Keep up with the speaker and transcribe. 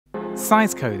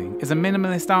Sizecoding is a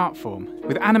minimalist art form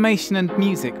with animation and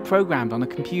music programmed on a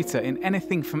computer in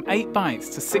anything from 8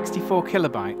 bytes to 64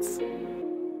 kilobytes.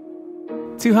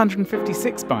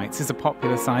 256 bytes is a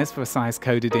popular size for a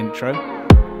size-coded intro.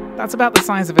 That's about the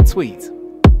size of a tweet.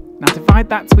 Now divide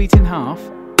that tweet in half,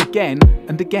 again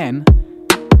and again,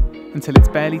 until it's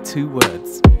barely 2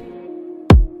 words.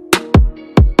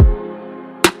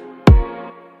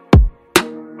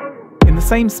 In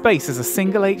the same space as a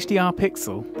single HDR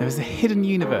pixel, there is a hidden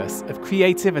universe of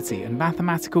creativity and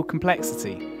mathematical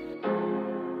complexity.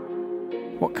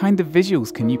 What kind of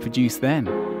visuals can you produce then?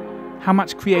 How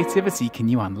much creativity can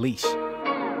you unleash?